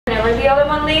other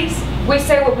one leaves, we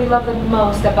say what we love the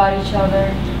most about each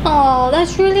other. Oh,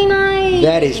 that's really nice.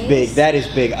 That is big. That is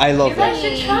big. I love You guys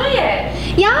that. should try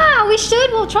it. Yeah, we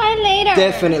should. We'll try it later.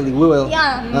 Definitely, we will.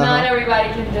 Yeah. Not everybody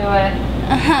can do it.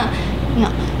 No.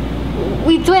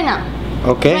 We do it now.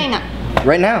 Okay. Right now.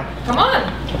 Right now. Come on.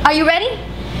 Are you ready?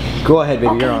 Go ahead,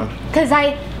 baby. You're on. Because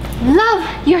I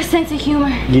love your sense of humor.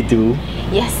 You do.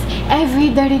 Yes, every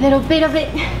dirty little bit of it.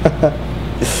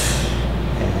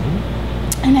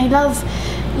 And I love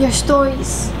your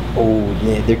stories. Oh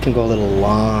yeah, they can go a little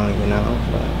long, you know.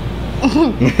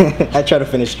 But I try to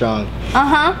finish strong.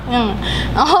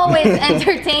 Always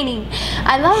entertaining.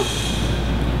 I love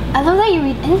that you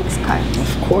read index cards.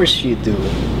 Of course you do.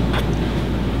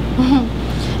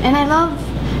 And I love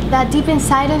that deep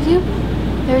inside of you,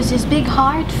 there's this big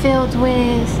heart filled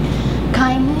with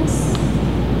kindness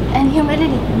and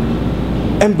humility.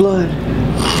 And blood.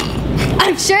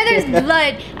 I'm sure there's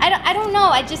blood. I don't know.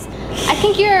 I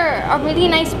think you're a really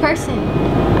nice person.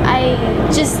 I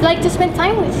just like to spend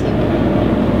time with you.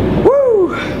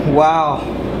 Woo! Wow.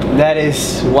 That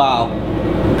is wow.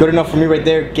 Good enough for me right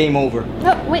there. Game over.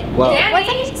 No, wait. Wow.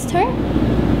 Wasn't it his turn?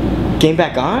 Game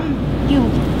back on? You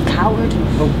coward.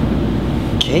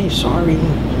 Okay, sorry.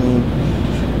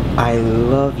 I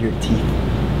love your teeth.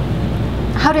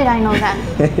 How did I know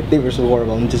that? They were so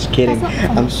horrible. I'm just kidding. That's not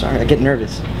funny. I'm sorry. I get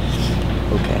nervous.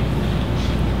 Okay.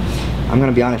 I'm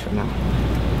gonna be honest right now.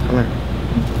 Come here.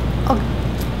 Okay.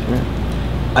 Come here.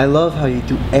 I love how you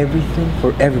do everything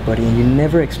for everybody and you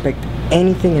never expect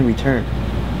anything in return.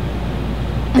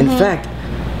 In fact,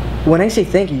 when I say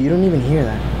thank you, you don't even hear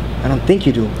that. I don't think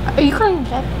you do. Are you calling me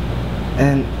that?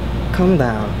 And calm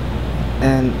down.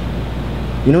 And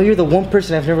you know, you're the one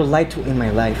person I've never lied to in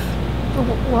my life.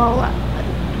 Well,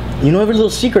 You know every little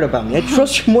secret about me. I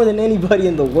trust you more than anybody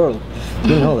in the world.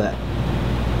 You know that.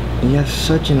 And you have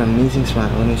such an amazing smile.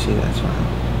 Let me see that smile.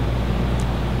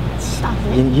 stop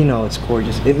it. You know it's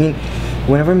gorgeous. I mean,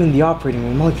 whenever I'm in the operating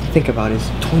room, all I can think about is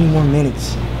 20 more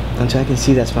minutes until I can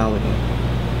see that smile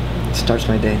again. It starts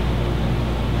my day.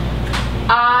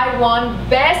 I won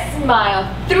Best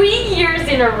Smile 3 years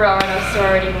in a row in a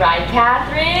sorority, right,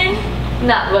 Catherine?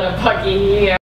 Not little Bucky here.